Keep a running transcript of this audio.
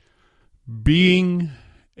Being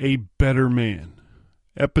a Better Man,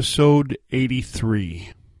 Episode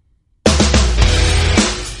 83.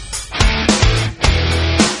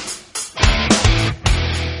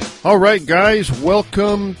 All right, guys,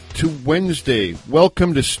 welcome to Wednesday.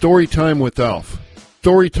 Welcome to Storytime with Alf.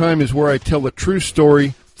 Storytime is where I tell a true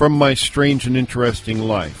story from my strange and interesting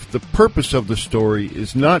life. The purpose of the story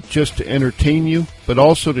is not just to entertain you, but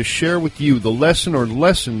also to share with you the lesson or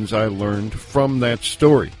lessons I learned from that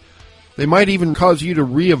story. They might even cause you to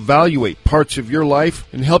reevaluate parts of your life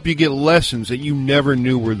and help you get lessons that you never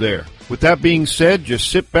knew were there. With that being said, just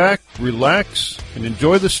sit back, relax, and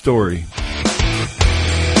enjoy the story.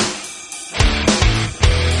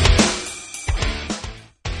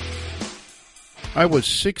 I was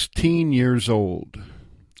 16 years old.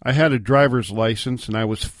 I had a driver's license, and I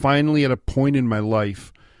was finally at a point in my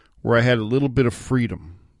life where I had a little bit of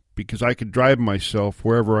freedom because I could drive myself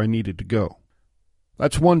wherever I needed to go.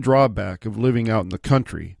 That's one drawback of living out in the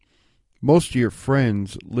country. Most of your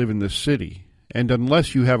friends live in the city, and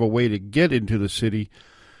unless you have a way to get into the city,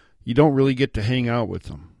 you don't really get to hang out with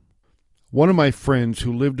them. One of my friends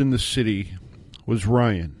who lived in the city was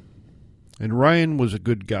Ryan, and Ryan was a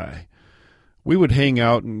good guy. We would hang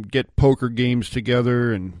out and get poker games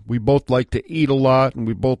together, and we both liked to eat a lot, and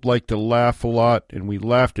we both liked to laugh a lot, and we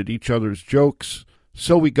laughed at each other's jokes,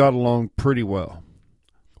 so we got along pretty well.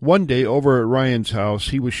 One day, over at Ryan's house,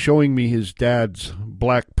 he was showing me his dad's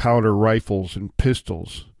black powder rifles and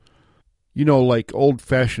pistols. You know, like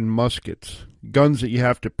old-fashioned muskets, guns that you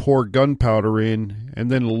have to pour gunpowder in and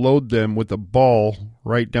then load them with a ball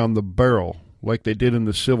right down the barrel, like they did in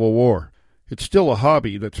the Civil War. It's still a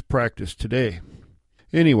hobby that's practiced today.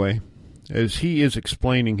 Anyway, as he is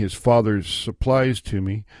explaining his father's supplies to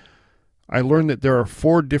me, I learned that there are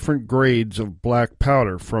 4 different grades of black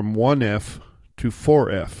powder, from 1F to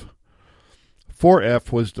 4F.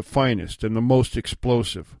 4F was the finest and the most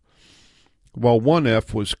explosive, while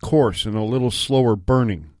 1F was coarse and a little slower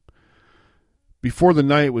burning. Before the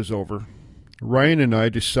night was over, Ryan and I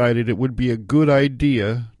decided it would be a good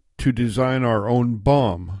idea to design our own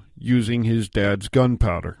bomb using his dad's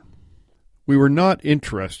gunpowder. We were not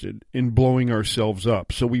interested in blowing ourselves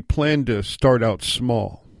up, so we planned to start out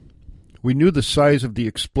small. We knew the size of the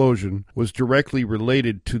explosion was directly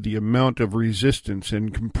related to the amount of resistance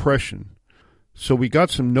and compression. So we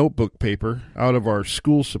got some notebook paper out of our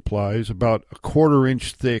school supplies, about a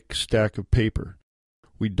 1/4-inch thick stack of paper.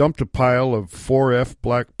 We dumped a pile of 4F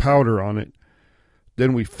black powder on it.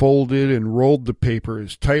 Then we folded and rolled the paper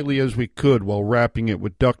as tightly as we could while wrapping it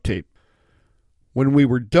with duct tape. When we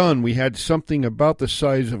were done, we had something about the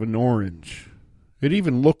size of an orange. It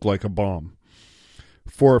even looked like a bomb.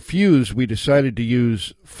 For a fuse, we decided to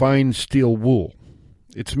use fine steel wool.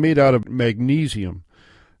 It's made out of magnesium,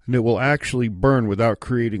 and it will actually burn without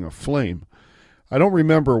creating a flame. I don't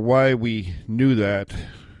remember why we knew that,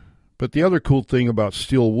 but the other cool thing about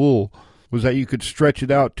steel wool was that you could stretch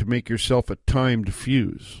it out to make yourself a timed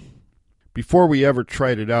fuse. Before we ever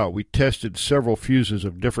tried it out, we tested several fuses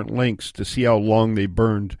of different lengths to see how long they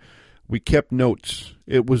burned. We kept notes.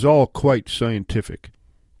 It was all quite scientific.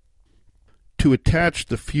 To attach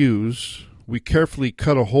the fuse, we carefully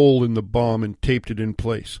cut a hole in the bomb and taped it in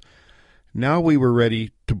place. Now we were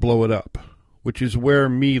ready to blow it up, which is where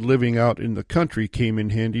me living out in the country came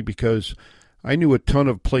in handy, because I knew a ton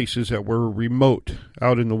of places that were remote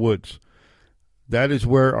out in the woods. That is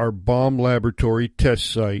where our bomb laboratory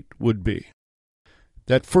test site would be.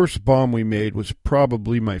 That first bomb we made was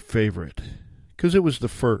probably my favorite, because it was the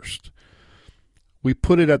first. We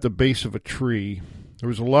put it at the base of a tree. There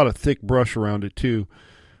was a lot of thick brush around it, too.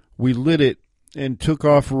 We lit it and took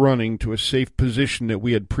off running to a safe position that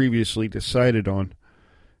we had previously decided on.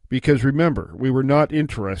 Because remember, we were not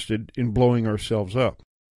interested in blowing ourselves up.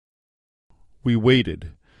 We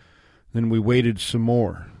waited. Then we waited some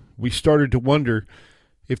more. We started to wonder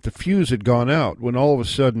if the fuse had gone out, when all of a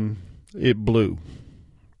sudden it blew.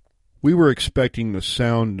 We were expecting the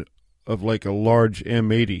sound of like a large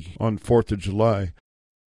M80 on 4th of July.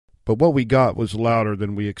 But what we got was louder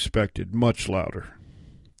than we expected, much louder.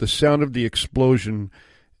 The sound of the explosion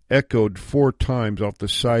echoed 4 times off the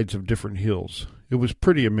sides of different hills. It was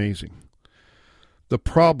pretty amazing. The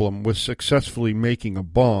problem with successfully making a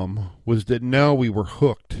bomb was that now we were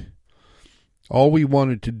hooked. All we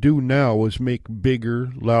wanted to do now was make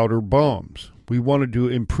bigger, louder bombs. We wanted to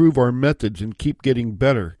improve our methods and keep getting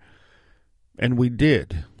better. And we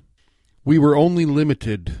did. We were only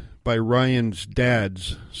limited by Ryan's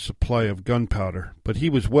dad's supply of gunpowder, but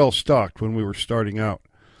he was well stocked when we were starting out.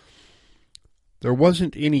 There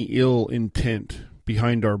wasn't any ill intent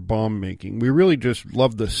behind our bomb making. We really just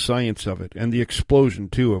loved the science of it, and the explosion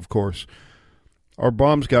too, of course. Our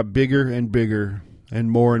bombs got bigger and bigger and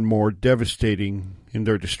more devastating in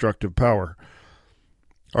their destructive power.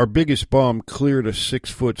 Our biggest bomb cleared a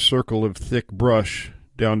 6-foot circle of thick brush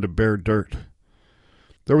down to bare dirt.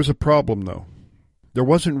 There was a problem, though. There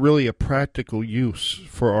wasn't really a practical use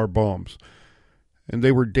for our bombs, and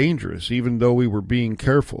they were dangerous even though we were being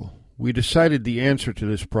careful. We decided the answer to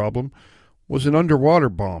this problem was an underwater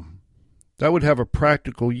bomb. That would have a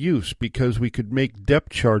practical use because we could make depth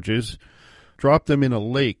charges, drop them in a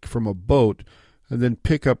lake from a boat, and then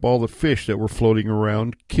pick up all the fish that were floating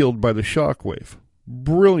around, killed by the shock wave.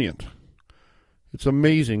 Brilliant. It's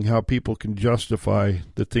amazing how people can justify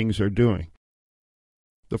the things they're doing.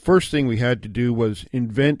 The first thing we had to do was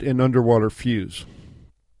invent an underwater fuse.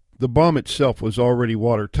 The bomb itself was already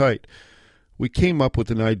watertight. We came up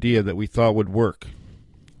with an idea that we thought would work.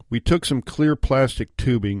 We took some clear plastic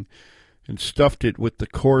tubing and stuffed it with the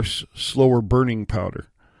coarse, slower burning powder.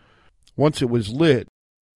 Once it was lit,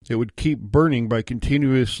 it would keep burning by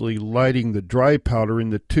continuously lighting the dry powder in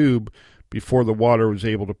the tube before the water was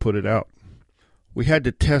able to put it out. We had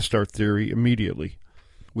to test our theory immediately.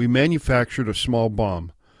 We manufactured a small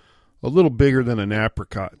bomb, a little bigger than an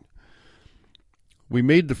apricot. We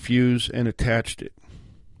made the fuse and attached it.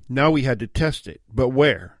 Now we had to test it, but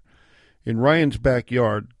where? In Ryan's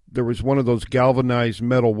backyard, there was one of those galvanized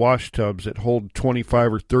metal wash tubs that hold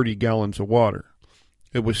 25 or 30 gallons of water.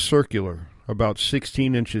 It was circular, about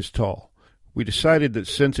 16 inches tall. We decided that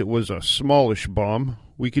since it was a smallish bomb,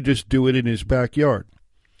 we could just do it in his backyard.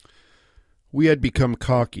 We had become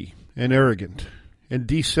cocky and arrogant and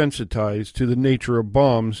desensitized to the nature of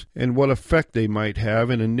bombs and what effect they might have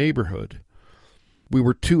in a neighborhood. We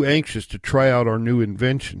were too anxious to try out our new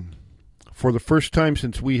invention. For the first time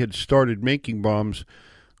since we had started making bombs,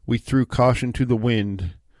 we threw caution to the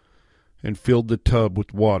wind and filled the tub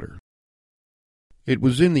with water. It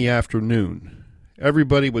was in the afternoon.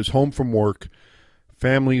 Everybody was home from work.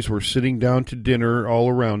 Families were sitting down to dinner all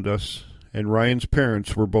around us, and Ryan's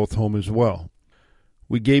parents were both home as well.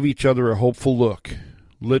 We gave each other a hopeful look,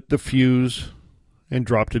 lit the fuse, and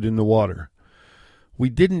dropped it in the water. We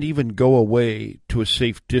didn't even go away to a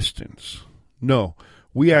safe distance. No,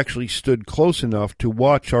 we actually stood close enough to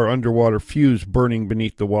watch our underwater fuse burning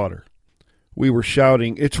beneath the water. We were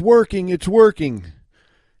shouting, "It's working! It's working!"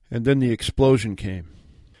 And then the explosion came.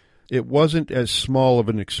 It wasn't as small of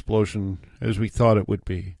an explosion as we thought it would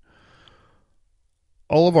be.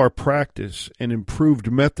 All of our practice and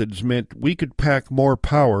improved methods meant we could pack more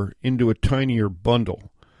power into a tinier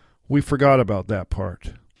bundle. We forgot about that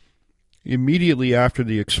part. Immediately after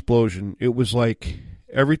the explosion, it was like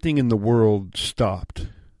everything in the world stopped,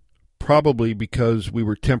 probably because we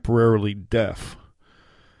were temporarily deaf.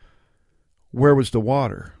 Where was the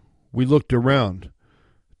water? We looked around.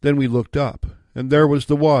 Then we looked up, and there was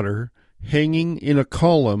the water, hanging in a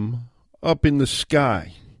column up in the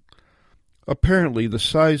sky. Apparently, the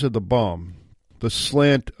size of the bomb, the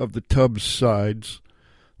slant of the tub's sides,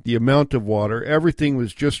 the amount of water, everything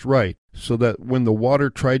was just right, so that when the water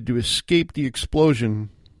tried to escape the explosion,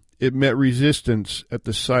 it met resistance at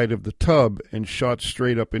the side of the tub and shot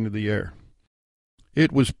straight up into the air.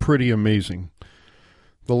 It was pretty amazing.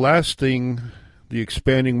 The last thing the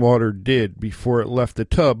expanding water did before it left the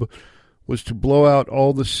tub was to blow out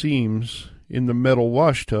all the seams in the metal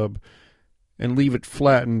wash tub and leave it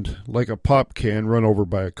flattened like a pop can run over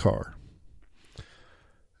by a car.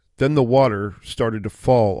 Then the water started to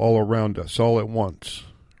fall all around us, all at once.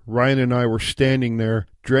 Ryan and I were standing there,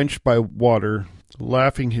 drenched by water,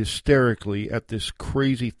 laughing hysterically at this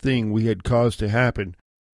crazy thing we had caused to happen,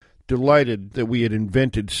 delighted that we had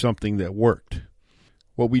invented something that worked.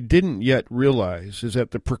 What we didn't yet realize is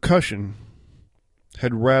that the percussion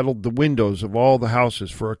had rattled the windows of all the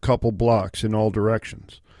houses for a couple blocks in all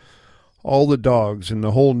directions. All the dogs in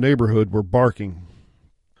the whole neighborhood were barking.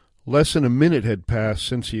 Less than a minute had passed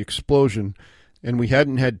since the explosion, and we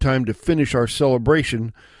hadn't had time to finish our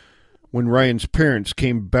celebration when Ryan's parents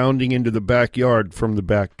came bounding into the backyard from the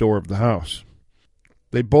back door of the house.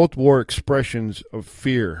 They both wore expressions of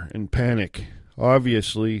fear and panic.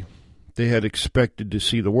 Obviously, they had expected to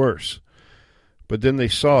see the worst. But then they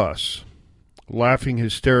saw us, laughing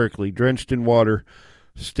hysterically, drenched in water,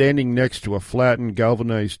 standing next to a flattened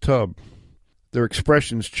galvanized tub. Their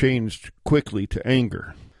expressions changed quickly to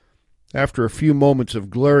anger. After a few moments of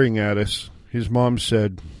glaring at us, his mom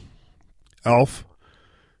said, "Alf,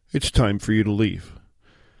 it's time for you to leave."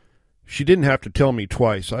 She didn't have to tell me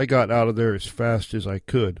twice. I got out of there as fast as I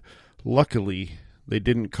could. Luckily, they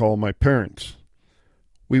didn't call my parents.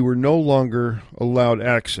 We were no longer allowed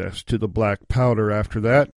access to the black powder after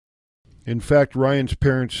that. In fact, Ryan's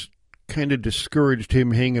parents kind of discouraged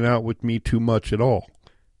him hanging out with me too much at all.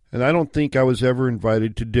 And I don't think I was ever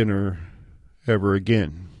invited to dinner ever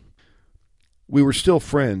again. We were still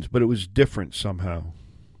friends, but it was different somehow.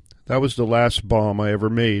 That was the last bomb I ever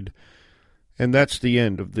made, and that's the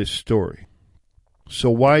end of this story. So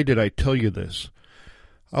why did I tell you this?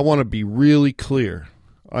 I want to be really clear.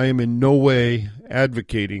 I am in no way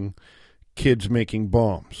advocating kids making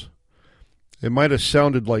bombs. It might have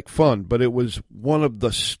sounded like fun, but it was one of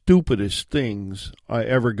the stupidest things I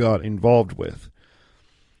ever got involved with.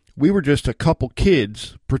 We were just a couple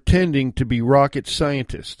kids pretending to be rocket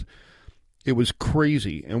scientists. It was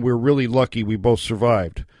crazy, and we're really lucky we both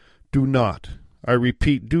survived. Do not, I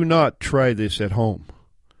repeat, do not try this at home.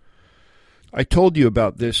 I told you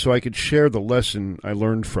about this so I could share the lesson I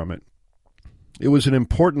learned from it. It was an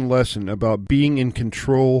important lesson about being in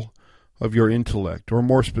control of your intellect, or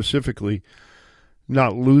more specifically,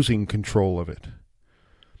 not losing control of it.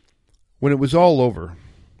 When it was all over,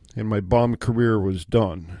 and my bomb career was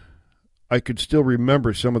done, I could still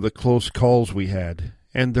remember some of the close calls we had,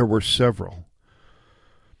 and there were several.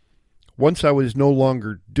 Once I was no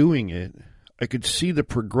longer doing it, I could see the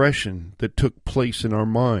progression that took place in our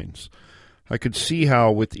minds. I could see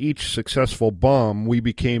how with each successful bomb we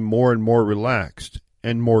became more and more relaxed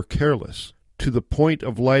and more careless, to the point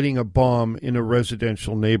of lighting a bomb in a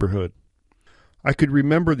residential neighborhood. I could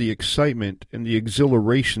remember the excitement and the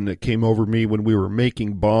exhilaration that came over me when we were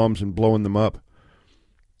making bombs and blowing them up.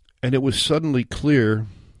 And it was suddenly clear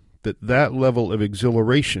that that level of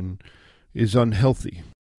exhilaration is unhealthy.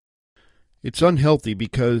 It's unhealthy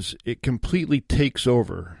because it completely takes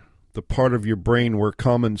over the part of your brain where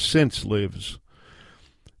common sense lives.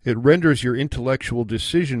 It renders your intellectual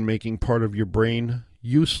decision-making part of your brain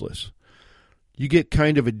useless. You get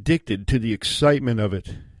kind of addicted to the excitement of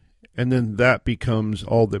it, and then that becomes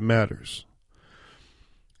all that matters.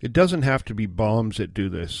 It doesn't have to be bombs that do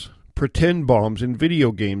this. Pretend bombs in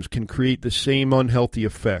video games can create the same unhealthy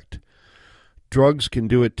effect. Drugs can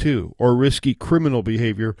do it too, or risky criminal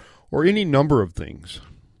behavior, or any number of things.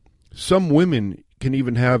 Some women can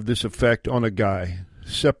even have this effect on a guy,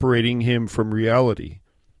 separating him from reality.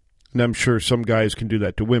 And I'm sure some guys can do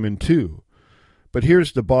that to women too. But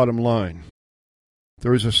here's the bottom line.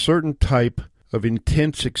 There is a certain type of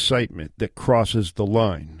intense excitement that crosses the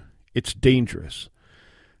line. It's dangerous.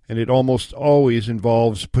 And it almost always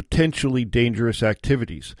involves potentially dangerous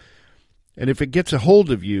activities. And if it gets a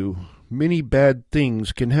hold of you, many bad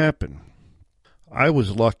things can happen. I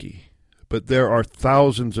was lucky. But there are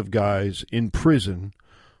thousands of guys in prison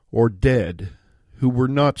or dead who were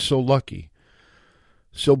not so lucky.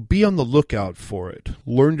 So be on the lookout for it.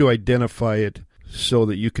 Learn to identify it so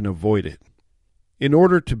that you can avoid it. In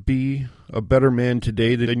order to be a better man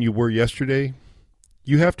today than you were yesterday,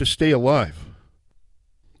 you have to stay alive.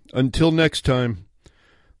 Until next time,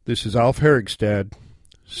 this is Alf Herigstad,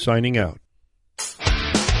 signing out.